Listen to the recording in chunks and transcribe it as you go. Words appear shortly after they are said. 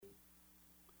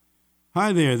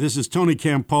Hi there, this is Tony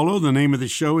Campolo. The name of the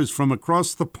show is From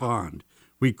Across the Pond.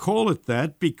 We call it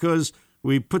that because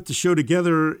we put the show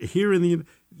together here in the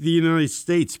United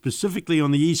States, specifically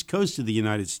on the East Coast of the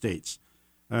United States.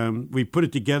 We put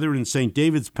it together in St.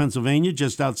 David's, Pennsylvania,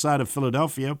 just outside of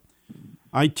Philadelphia.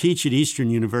 I teach at Eastern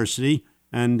University,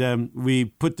 and we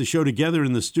put the show together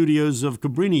in the studios of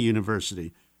Cabrini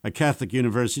University, a Catholic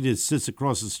university that sits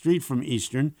across the street from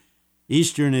Eastern.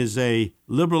 Eastern is a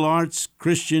liberal arts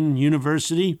Christian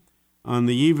university on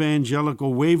the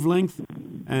evangelical wavelength,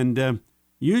 and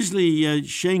usually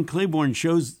Shane Claiborne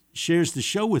shares the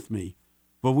show with me,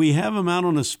 but we have him out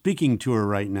on a speaking tour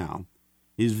right now.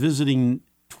 He's visiting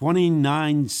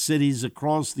 29 cities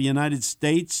across the United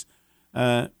States,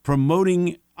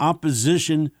 promoting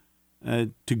opposition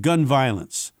to gun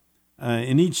violence.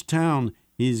 In each town,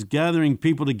 he's gathering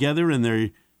people together,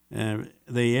 and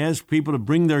they ask people to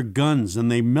bring their guns, and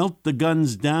they melt the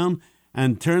guns down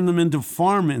and turn them into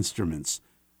farm instruments,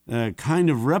 kind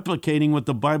of replicating what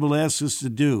the Bible asks us to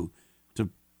do, to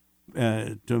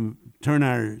turn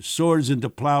our swords into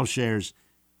plowshares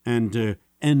and to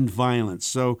end violence.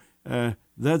 So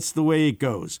that's the way it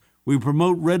goes. We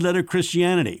promote red letter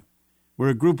Christianity. We're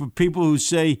a group of people who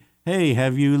say, hey,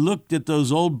 have you looked at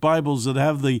those old Bibles that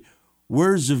have the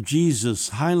words of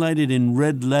Jesus highlighted in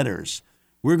red letters?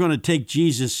 We're going to take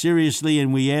Jesus seriously,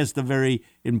 and we ask the very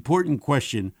important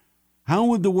question, how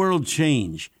would the world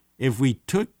change if we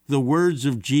took the words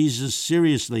of Jesus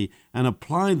seriously and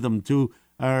applied them to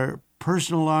our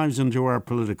personal lives and to our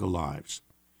political lives?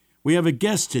 We have a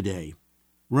guest today,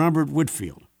 Robert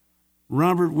Whitfield.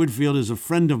 Robert Whitfield is a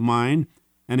friend of mine,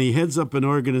 and he heads up an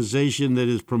organization that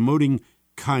is promoting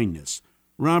kindness.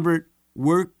 Robert,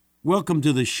 welcome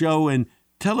to the show, and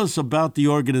tell us about the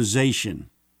organization.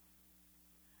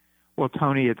 Well,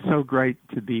 Tony, it's so great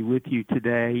to be with you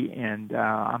today, and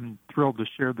I'm thrilled to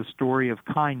share the story of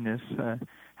kindness,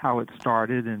 how it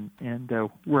started, and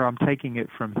where I'm taking it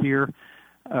from here.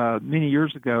 Many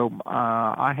years ago,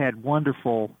 I had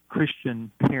wonderful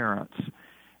Christian parents,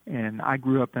 and I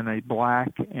grew up in a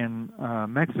black and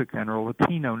Mexican or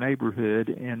Latino neighborhood,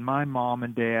 and my mom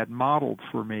and dad modeled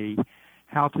for me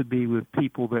how to be with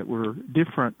people that were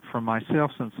different from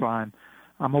myself, since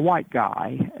I'm a white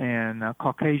guy and a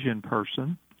Caucasian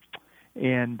person,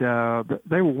 and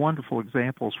they were wonderful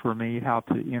examples for me how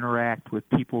to interact with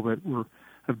people that were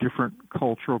of different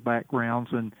cultural backgrounds,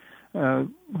 and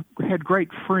had great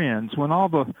friends. When all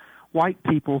the white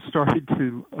people started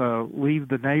to leave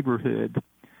the neighborhood,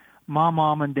 my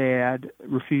mom and dad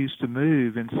refused to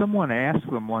move, and someone asked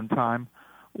them one time,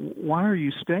 why are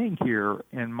you staying here?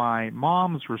 And my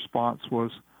mom's response was,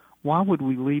 why would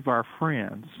we leave our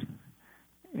friends?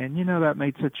 And, that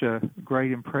made such a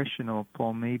great impression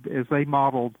upon me, as they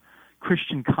modeled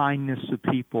Christian kindness to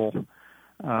people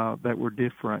that were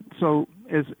different. So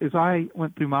as I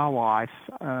went through my life,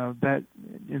 that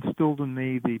instilled in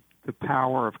me the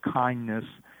power of kindness.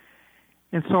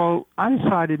 And so I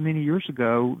decided many years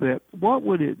ago that what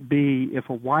would it be if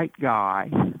a white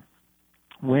guy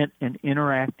went and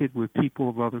interacted with people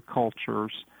of other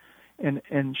cultures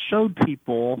and showed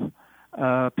people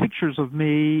pictures of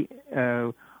me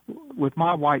with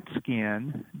my white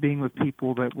skin, being with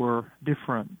people that were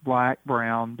different, black,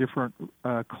 brown, different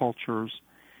cultures.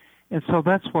 And so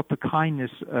that's what the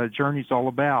kindness journey is all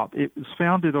about. It was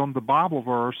founded on the Bible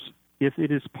verse, if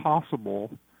it is possible,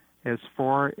 as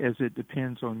far as it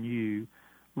depends on you,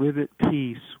 live at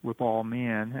peace with all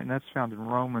men. And that's found in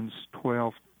Romans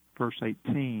 12, verse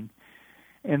 18.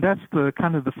 And that's the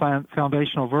kind of the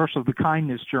foundational verse of the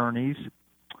kindness journeys.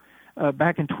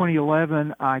 Back in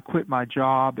 2011, I quit my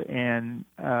job and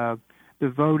I've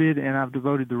devoted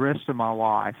the rest of my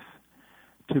life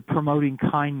to promoting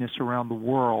kindness around the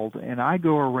world. And I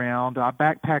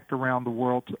backpacked around the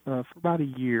world for about a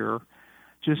year,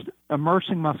 just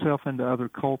immersing myself into other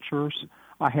cultures.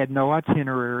 I had no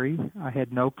itinerary. I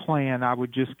had no plan. I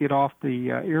would just get off the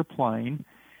airplane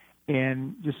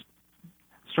and just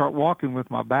start walking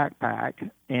with my backpack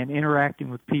and interacting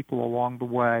with people along the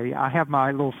way. I have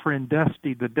my little friend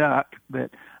Dusty the duck that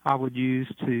I would use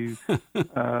to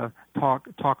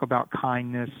talk about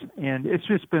kindness, and it's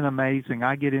just been amazing.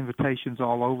 I get invitations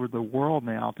all over the world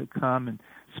now to come and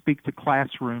speak to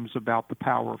classrooms about the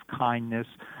power of kindness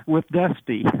with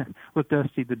Dusty, with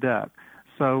Dusty the duck.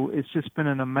 So it's just been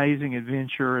an amazing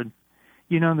adventure. And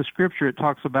in the scripture it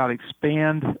talks about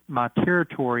expand my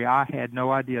territory. I had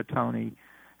no idea, Tony,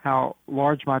 how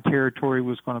large my territory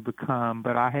was going to become,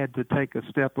 but I had to take a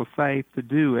step of faith to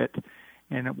do it,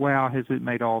 and wow, has it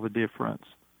made all the difference.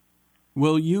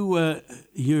 Well,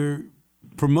 you're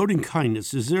promoting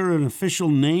kindness. Is there an official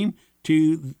name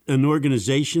to an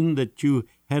organization that you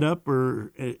head up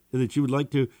or that you would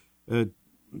like to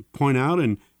point out,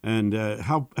 and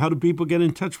how do people get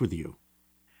in touch with you?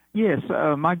 Yes,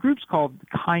 my group's called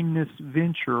Kindness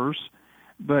Ventures,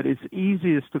 but it's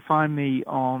easiest to find me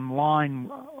online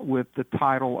with the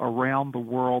title Around the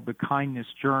World, The Kindness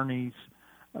Journeys,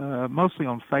 mostly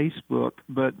on Facebook,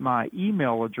 but my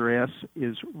email address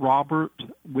is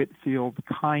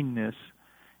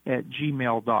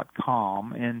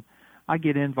robertwhitfieldkindness@gmail.com, and I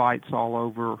get invites all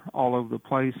over the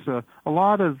place. A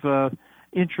lot of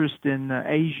interest in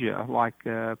Asia, like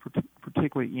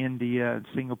particularly India and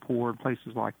Singapore and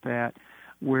places like that,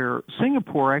 where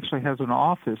Singapore actually has an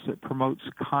office that promotes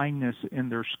kindness in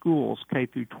their schools, K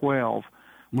through 12.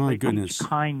 My they goodness. teach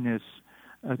kindness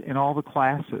in all the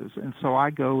classes, and so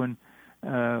I go and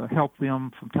help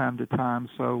them from time to time.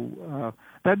 So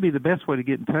that'd be the best way to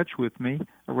get in touch with me,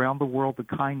 Around the World, the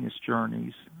Kindness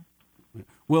Journeys.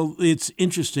 Well, it's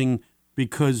interesting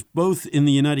because both in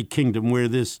the United Kingdom, where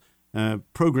this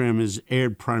program is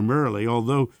aired primarily,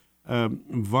 although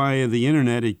via the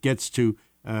internet it gets to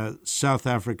South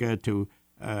Africa, to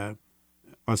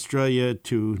Australia,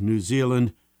 to New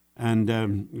Zealand, and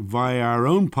via our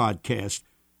own podcast,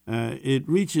 it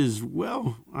reaches,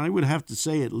 well, I would have to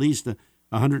say at least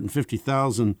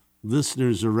 150,000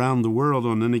 listeners around the world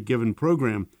on any given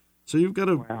program. So you've got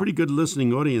a pretty good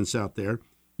listening audience out there.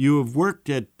 You have worked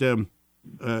at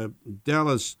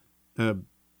Dallas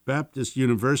Baptist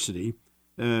University,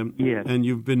 Yes. and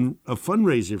you've been a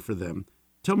fundraiser for them.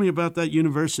 Tell me about that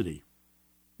university.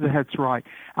 That's right.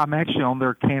 I'm actually on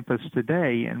their campus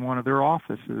today in one of their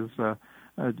offices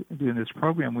doing this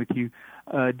program with you.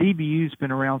 DBU's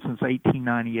been around since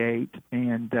 1898,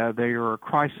 and they are a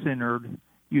Christ-centered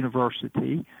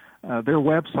university. Their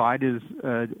website is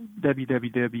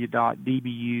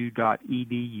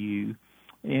www.dbu.edu,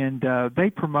 and they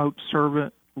promote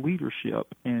servant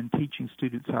leadership and teaching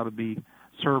students how to be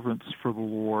servants for the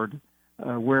Lord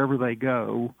wherever they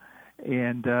go.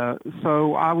 And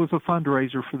so I was a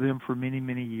fundraiser for them for many,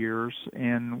 many years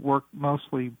and worked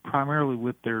primarily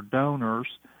with their donors,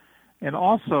 and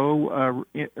also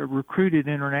recruited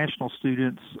international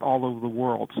students all over the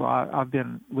world. So I've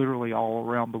been literally all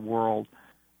around the world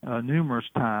numerous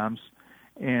times,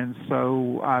 and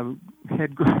so I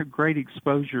had great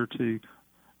exposure to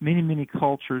many, many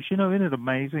cultures. You know, isn't it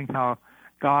amazing how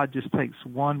God just takes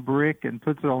one brick and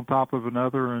puts it on top of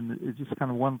another, and it just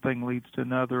kind of one thing leads to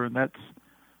another, and that's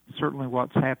certainly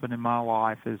what's happened in my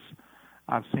life is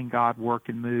I've seen God work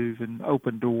and move and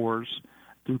open doors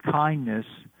through kindness.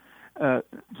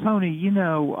 Tony, you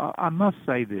know, I must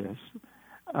say this.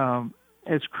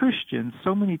 As Christians,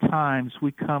 so many times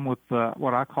we come with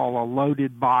what I call a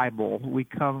loaded Bible. We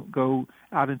go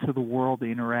out into the world to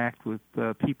interact with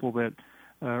people that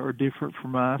are different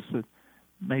from us, that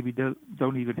maybe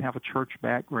don't even have a church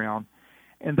background,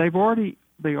 and they already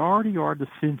are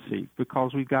defensive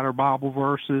because we've got our Bible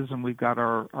verses and we've got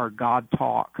our God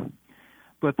talk.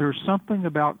 But there's something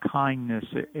about kindness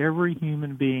that every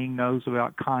human being knows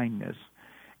about kindness,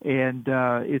 and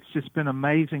it's just been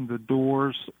amazing the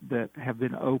doors that have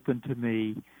been opened to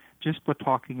me just by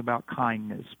talking about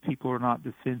kindness. People are not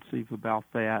defensive about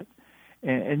that.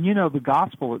 And you know, the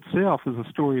gospel itself is a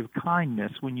story of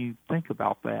kindness when you think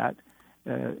about that.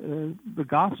 The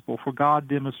gospel, for God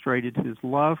demonstrated his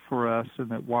love for us, and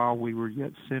that while we were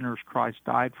yet sinners, Christ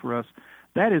died for us.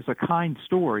 That is a kind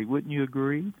story, wouldn't you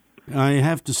agree? I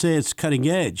have to say it's cutting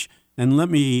edge. And let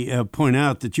me point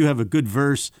out that you have a good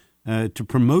verse to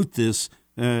promote this,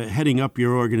 heading up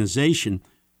your organization.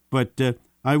 But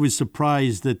I was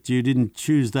surprised that you didn't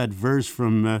choose that verse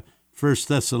from 1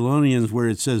 Thessalonians where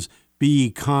it says, "Be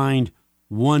ye kind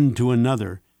one to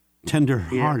another,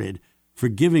 tender-hearted,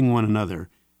 forgiving one another,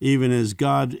 even as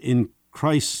God in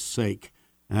Christ's sake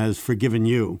has forgiven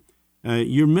you."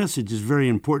 Your message is very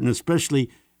important,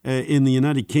 especially in the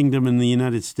United Kingdom and the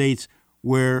United States,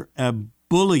 where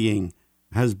bullying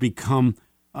has become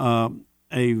a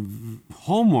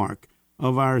hallmark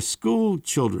of our school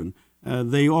children.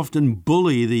 They often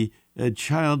bully the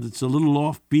child that's a little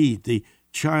offbeat, the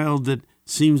child that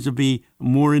seems to be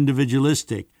more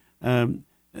individualistic.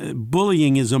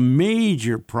 Bullying is a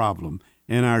major problem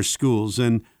in our schools,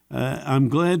 and I'm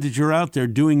glad that you're out there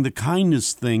doing the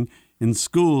kindness thing in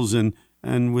schools and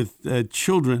with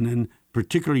children, and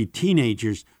particularly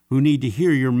teenagers who need to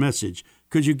hear your message.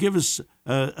 Could you give us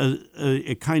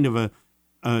a kind of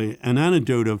an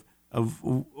anecdote of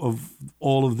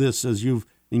all of this as you've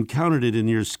encountered it in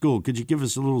your school? Could you give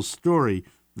us a little story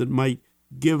that might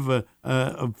give a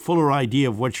fuller idea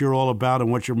of what you're all about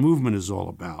and what your movement is all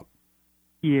about?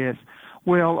 Yes.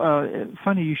 Well,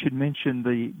 funny you should mention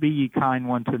the "Be ye kind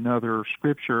one to another"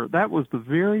 scripture. That was the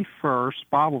very first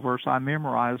Bible verse I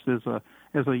memorized as a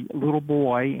little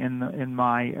boy in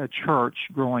my church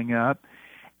growing up,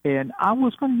 and I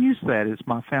was going to use that as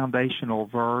my foundational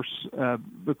verse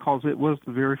because it was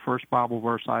the very first Bible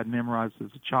verse I had memorized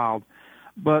as a child.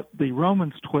 But the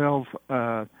Romans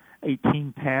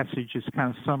 12:18 passage just kind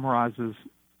of summarizes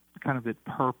kind of it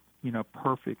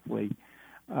perfectly.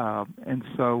 And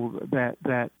so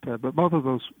but both of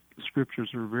those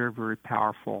scriptures are very, very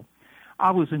powerful.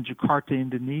 I was in Jakarta,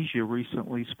 Indonesia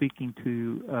recently speaking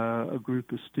to a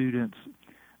group of students.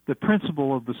 The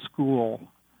principal of the school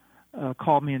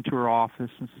called me into her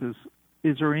office and says,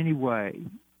 "Is there any way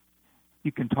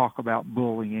you can talk about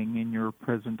bullying in your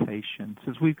presentation?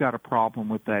 Says, we've got a problem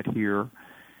with that here."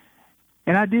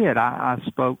 And I did. I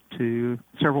spoke to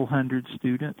several hundred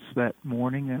students that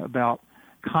morning about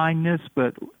kindness,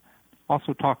 but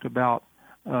also talked about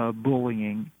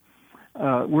bullying.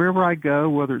 Wherever I go,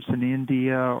 whether it's in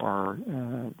India or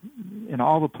in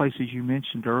all the places you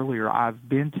mentioned earlier I've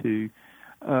been to,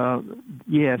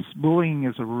 yes, bullying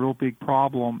is a real big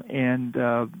problem, and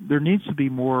there needs to be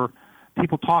more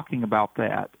people talking about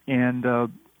that. And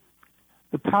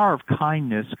the power of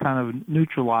kindness kind of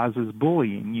neutralizes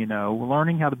bullying,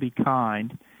 learning how to be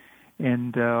kind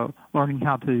and learning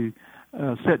how to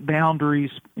set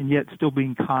boundaries and yet still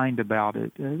being kind about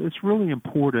it. It's really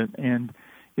important, and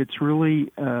it's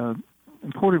really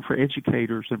important for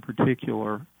educators in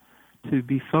particular to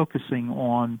be focusing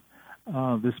on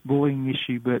this bullying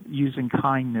issue, but using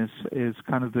kindness as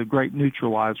kind of the great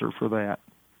neutralizer for that.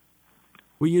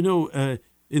 Well,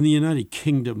 in the United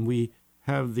Kingdom, we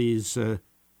have these,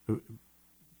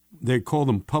 they call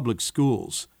them public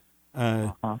schools.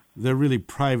 They're really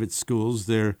private schools.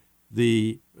 They're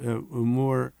the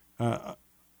more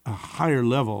higher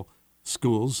level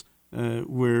schools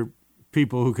where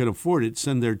people who can afford it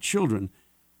send their children.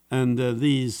 And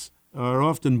these are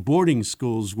often boarding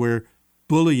schools where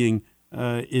bullying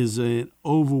is an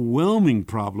overwhelming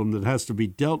problem that has to be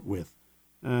dealt with.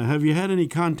 Have you had any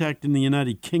contact in the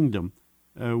United Kingdom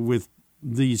with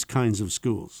these kinds of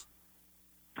schools?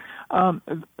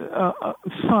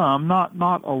 Some,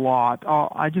 not a lot.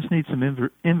 I just need some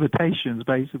invitations,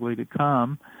 basically, to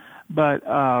come. But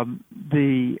I'm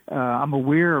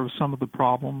aware of some of the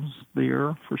problems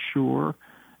there for sure,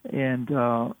 and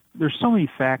there's so many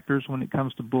factors when it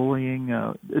comes to bullying,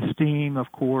 esteem, of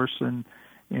course, and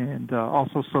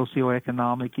also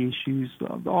socioeconomic issues.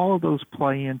 All of those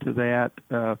play into that.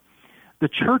 The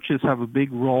churches have a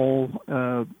big role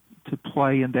to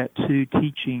play in that too,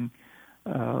 teaching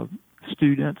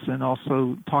students and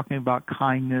also talking about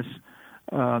kindness.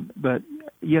 But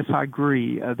yes, I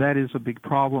agree. That is a big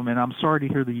problem, and I'm sorry to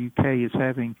hear the UK is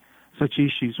having such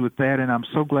issues with that, and I'm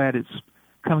so glad it's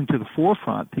coming to the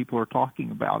forefront. People are talking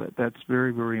about it. That's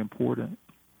very, very important.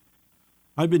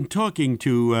 I've been talking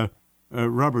to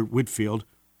Robert Whitfield.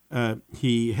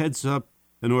 He heads up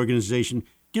an organization.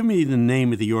 Give me the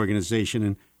name of the organization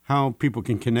and how people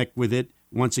can connect with it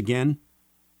once again.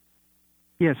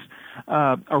 Yes.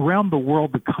 Around the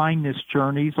World, the Kindness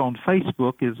Journeys on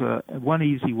Facebook is one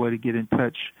easy way to get in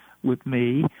touch with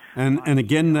me. And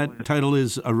again, that title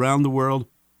is Around the World?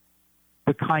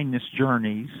 The Kindness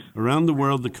Journeys. Around the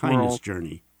World, the Kindness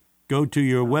Journey. Go to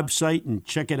your website and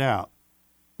check it out.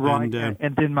 Right.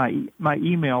 And then my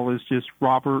email is just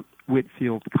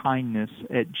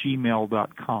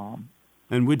robertwhitfieldkindness@gmail.com.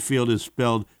 And Whitfield is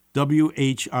spelled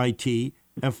WHITFIELD.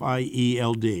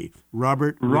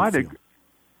 Robert Whitfield. Right.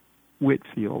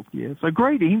 Whitfield, yes. A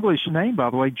great English name, by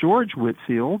the way. George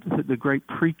Whitfield, the great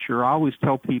preacher. I always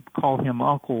tell people, call him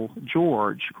Uncle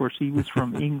George. Of course, he was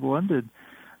from England, and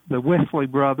the Wesley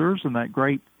brothers, and that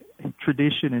great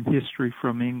tradition and history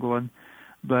from England.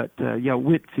 But,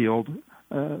 Whitfield,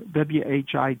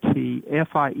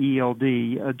 WHITFIELD.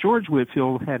 George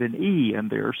Whitfield had an E in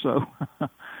there, so,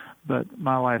 but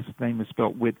my last name is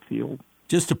spelled Whitfield.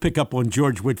 Just to pick up on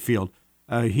George Whitfield,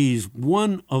 he's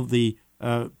one of the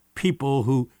people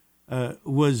who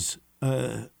was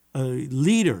a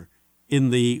leader in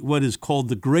what is called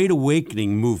the Great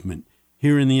Awakening movement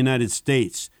here in the United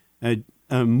States, a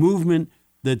movement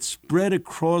that spread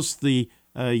across the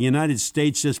United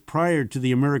States just prior to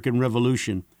the American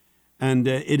Revolution. And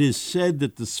it is said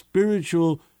that the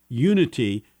spiritual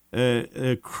unity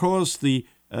across the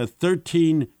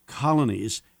 13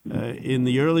 colonies in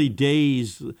the early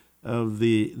days of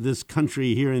this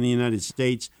country here in the United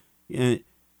States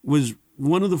was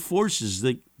one of the forces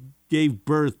that gave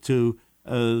birth to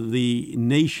the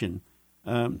nation.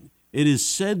 It is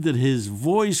said that his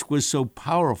voice was so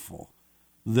powerful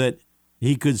that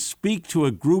he could speak to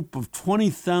a group of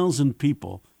 20,000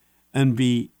 people and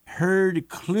be heard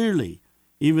clearly,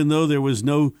 even though there was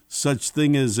no such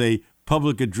thing as a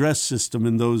public address system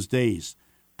in those days.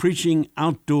 Preaching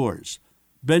outdoors.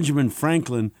 Benjamin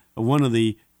Franklin, one of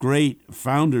the great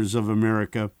founders of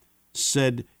America,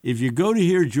 said, if you go to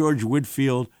hear George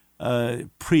Whitfield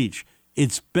preach,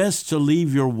 it's best to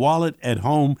leave your wallet at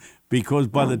home, because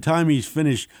by the time he's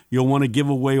finished, you'll want to give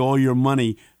away all your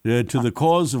money to the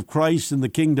cause of Christ and the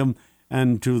kingdom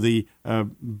and to the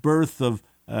birth of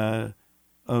the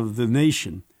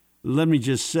nation. Let me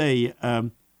just say,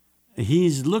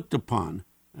 he's looked upon,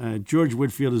 George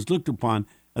Whitfield is looked upon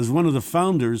as one of the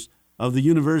founders of the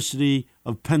University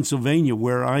of Pennsylvania,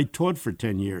 where I taught for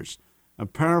 10 years. A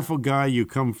powerful guy. You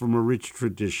come from a rich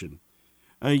tradition.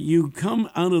 You come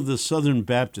out of the Southern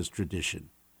Baptist tradition.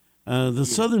 The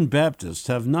Southern Baptists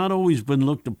have not always been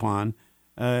looked upon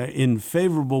in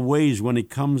favorable ways when it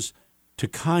comes to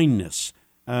kindness.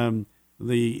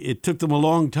 It took them a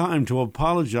long time to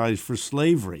apologize for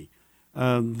slavery.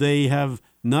 They have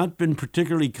not been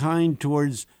particularly kind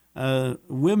towards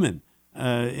women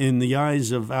in the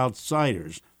eyes of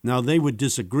outsiders. Now, they would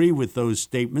disagree with those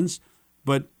statements,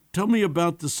 but tell me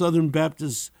about the Southern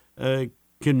Baptist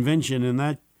Convention and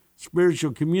that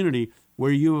spiritual community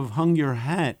where you have hung your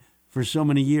hat for so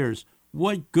many years.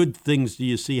 What good things do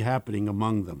you see happening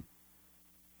among them?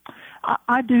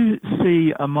 I do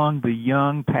see among the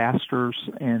young pastors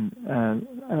and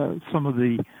some of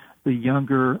the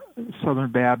younger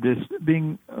Southern Baptists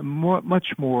being much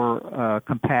more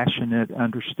compassionate,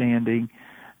 understanding.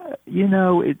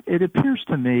 It appears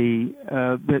to me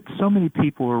that so many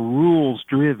people are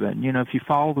rules-driven. If you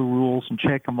follow the rules and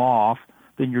check them off,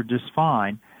 then you're just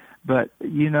fine. But,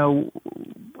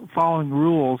 following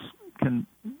rules can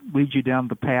lead you down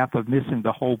the path of missing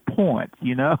the whole point,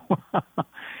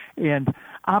 And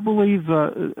I believe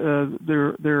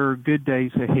there are good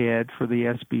days ahead for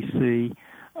the SBC.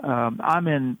 I'm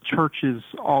in churches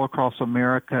all across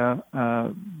America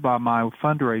by my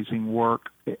fundraising work.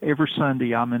 Every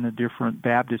Sunday I'm in a different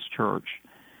Baptist church.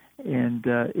 And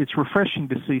it's refreshing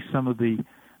to see some of the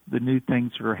new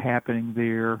things that are happening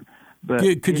there. But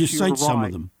could you cite some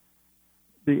of them?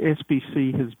 The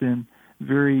SBC has been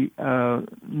very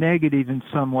negative in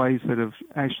some ways that have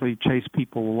actually chased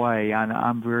people away.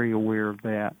 I'm very aware of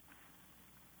that.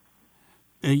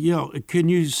 Can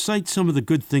you cite some of the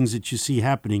good things that you see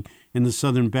happening in the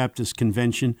Southern Baptist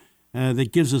Convention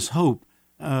that gives us hope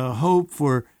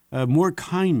for more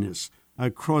kindness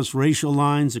across racial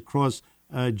lines, across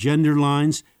gender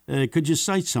lines? Could you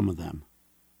cite some of them?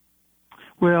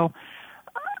 Well,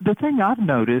 the thing I've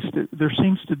noticed, there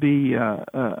seems to be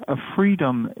a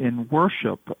freedom in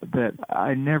worship that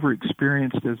I never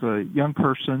experienced as a young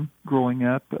person growing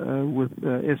up with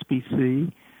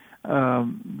SBC.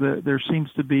 There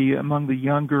seems to be among the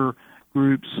younger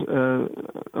groups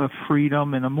a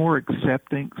freedom and a more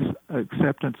acceptance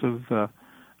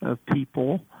of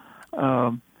people.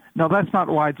 Now, that's not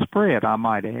widespread, I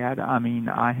might add. I mean,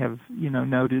 I have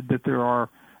noted that there are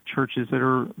churches that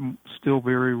are still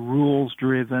very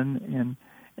rules-driven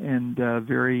and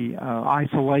very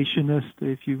isolationist,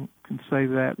 if you can say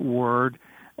that word.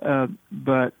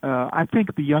 But I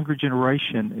think the younger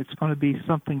generation, it's going to be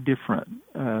something different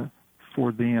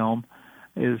for them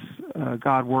as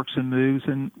God works and moves.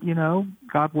 And,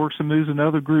 God works and moves in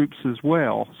other groups as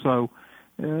well. So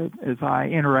as I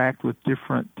interact with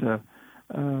different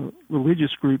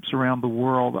religious groups around the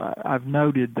world, I've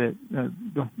noted that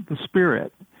the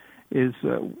Spirit is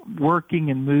working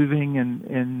and moving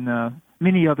in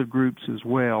many other groups as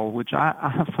well, which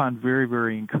I find very,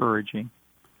 very encouraging.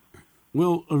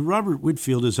 Well, Robert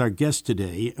Whitfield is our guest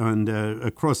today on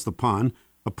Across the Pond,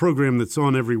 a program that's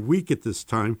on every week at this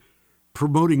time,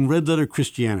 promoting Red Letter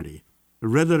Christianity.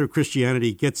 Red Letter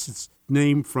Christianity gets its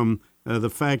name from the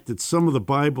fact that some of the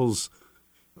Bibles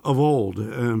of old,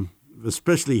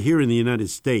 especially here in the United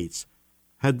States,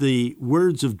 had the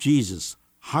words of Jesus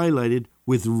highlighted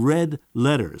with red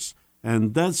letters,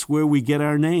 and that's where we get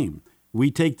our name. We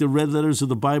take the red letters of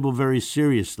the Bible very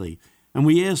seriously, and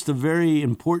we asked a very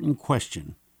important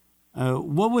question.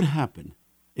 What would happen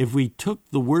if we took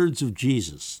the words of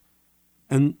Jesus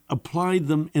and applied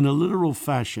them in a literal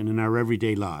fashion in our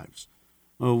everyday lives?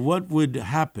 What would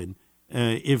happen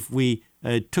if we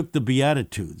took the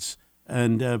Beatitudes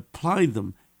and applied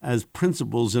them as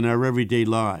principles in our everyday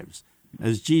lives?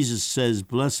 As Jesus says,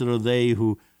 blessed are they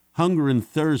who hunger and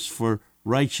thirst for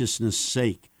righteousness'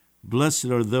 sake. Blessed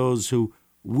are those who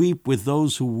weep with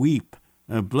those who weep.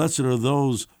 Blessed are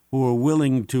those who are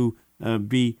willing to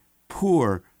be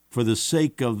poor for the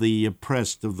sake of the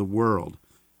oppressed of the world.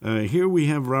 Here we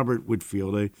have Robert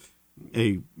Whitfield,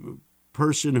 a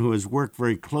person who has worked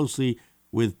very closely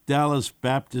with Dallas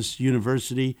Baptist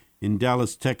University in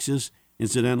Dallas, Texas.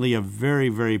 Incidentally, a very,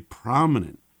 very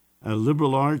prominent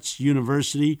liberal arts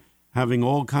university, having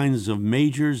all kinds of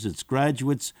majors. Its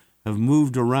graduates have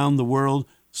moved around the world,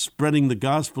 spreading the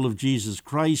gospel of Jesus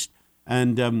Christ,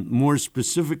 and more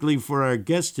specifically for our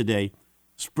guest today,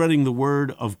 spreading the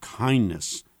word of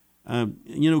kindness.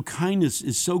 Kindness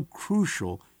is so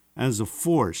crucial as a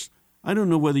force. I don't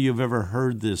know whether you've ever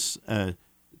heard this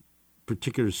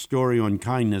particular story on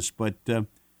kindness, but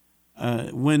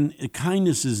when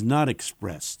kindness is not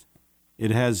expressed,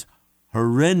 it has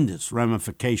horrendous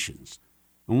ramifications.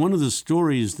 And one of the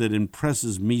stories that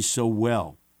impresses me so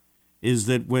well is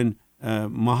that when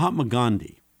Mahatma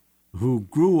Gandhi, who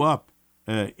grew up,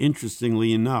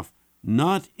 interestingly enough,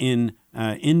 not in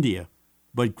India,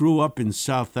 but grew up in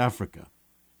South Africa,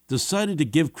 decided to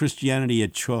give Christianity a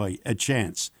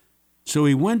chance. So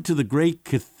he went to the great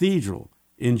cathedral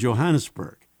in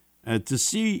Johannesburg to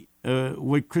see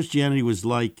what Christianity was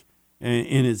like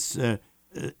in its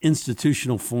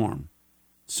institutional form.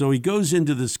 So he goes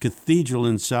into this cathedral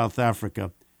in South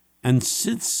Africa and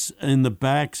sits in the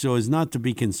back so as not to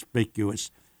be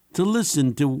conspicuous, to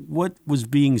listen to what was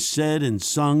being said and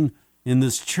sung in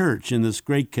this church, in this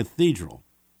great cathedral.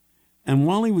 And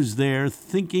while he was there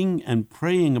thinking and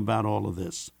praying about all of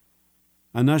this,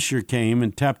 an usher came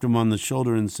and tapped him on the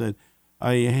shoulder and said,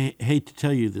 I hate to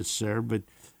tell you this, sir, but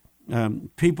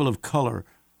people of color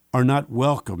are not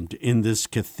welcomed in this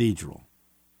cathedral.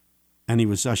 And he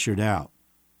was ushered out.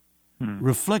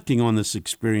 Reflecting on this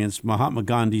experience, Mahatma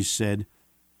Gandhi said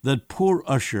that poor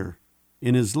usher,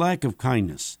 in his lack of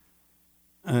kindness,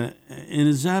 in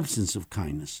his absence of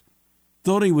kindness,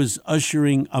 thought he was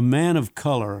ushering a man of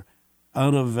color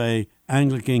out of an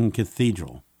Anglican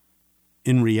cathedral.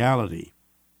 In reality,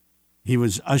 he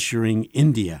was ushering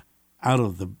India out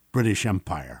of the British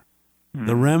Empire.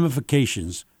 The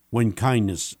ramifications when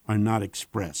kindness are not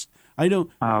expressed. Have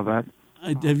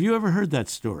you ever heard that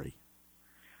story?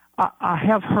 I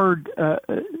have heard.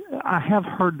 I have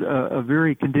heard a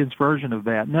very condensed version of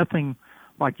that. Nothing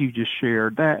like you just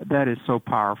shared. That is so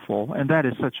powerful, and that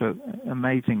is such an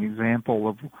amazing example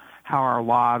of how our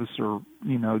lives are,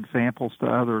 examples to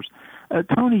others.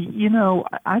 Tony,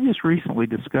 I just recently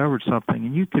discovered something,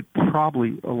 and you could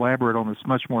probably elaborate on this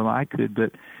much more than I could,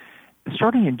 but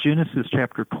starting in Genesis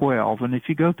chapter 12, and if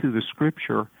you go through the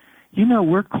scripture,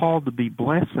 we're called to be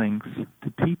blessings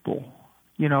to people.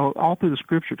 All through the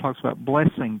scripture talks about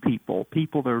blessing people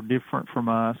that are different from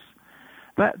us.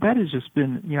 That has just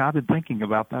been, I've been thinking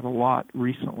about that a lot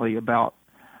recently, about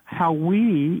how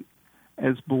we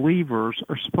as believers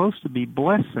are supposed to be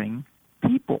blessing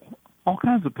people, all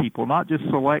kinds of people, not just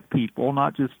select people,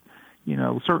 not just,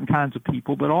 certain kinds of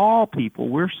people, but all people.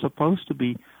 We're supposed to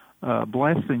be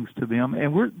blessings to them,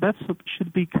 and that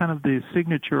should be kind of the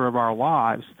signature of our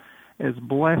lives as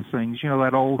blessings.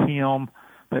 That old hymn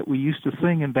that we used to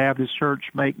sing in Baptist church,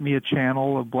 "Make me a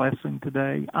channel of blessing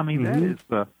today." I mean,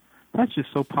 that's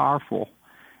just so powerful,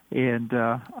 and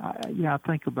I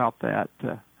think about that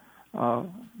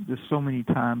just so many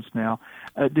times now.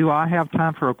 Do I have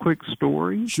time for a quick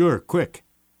story? Sure, quick.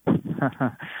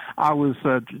 I was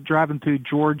driving through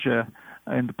Georgia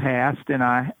in the past, and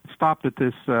I stopped at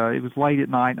this. It was late at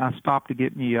night, and I stopped to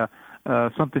get me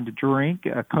something to drink,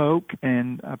 a Coke,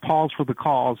 and pause for the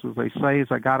cause, as they say. As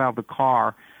I got out of the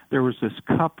car, there was this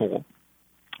couple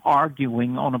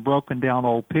arguing on a broken-down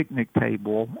old picnic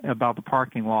table about the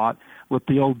parking lot, with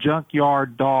the old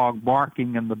junkyard dog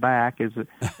barking in the back, as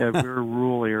a very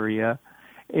rural area.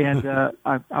 And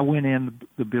I went in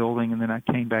the building, and then I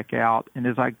came back out. And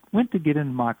as I went to get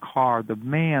in my car, the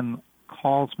man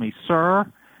calls me,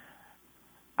 "Sir,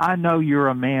 I know you're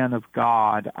a man of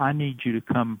God. I need you to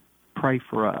come pray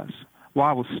for us." Well,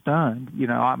 I was stunned.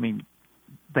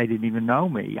 They didn't even know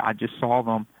me. I just saw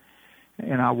them.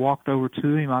 And I walked over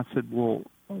to him. I said, "Well,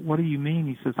 what do you mean?"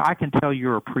 He says, "I can tell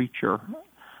you're a preacher."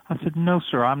 I said, "No,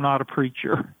 sir, I'm not a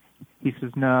preacher." He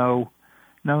says, No,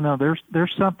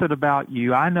 there's something about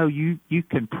you. I know you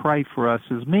can pray for us,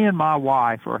 as me and my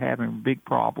wife are having big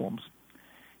problems.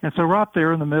 And so right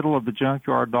there in the middle of the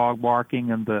junkyard dog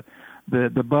barking and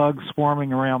the bugs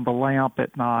swarming around the lamp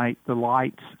at night, the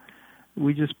lights,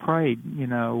 we just prayed,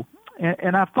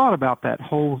 And I've thought about that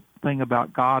whole thing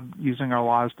about God using our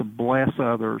lives to bless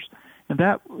others. And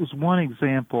that was one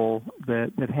example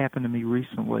that happened to me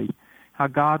recently, how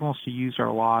God wants to use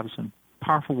our lives in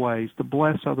powerful ways to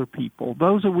bless other people,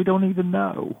 those that we don't even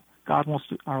know. God wants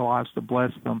our lives to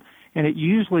bless them, and it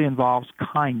usually involves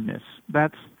kindness.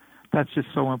 That's just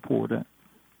so important.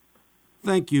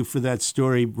 Thank you for that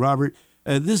story, Robert.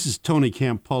 This is Tony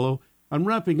Campolo. I'm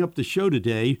wrapping up the show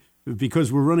today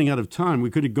because we're running out of time.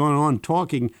 We could have gone on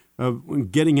talking,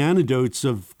 getting anecdotes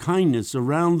of kindness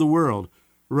around the world.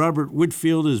 Robert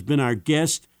Whitfield has been our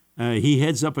guest. He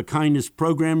heads up a kindness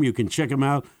program. You can check him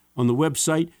out on the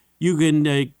website. You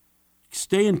can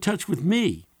stay in touch with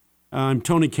me. I'm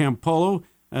Tony Campolo.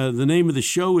 The name of the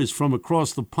show is From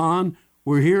Across the Pond.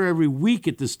 We're here every week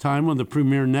at this time on the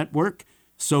Premier Network.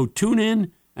 So tune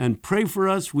in and pray for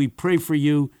us. We pray for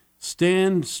you.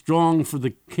 Stand strong for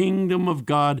the kingdom of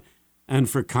God and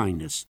for kindness.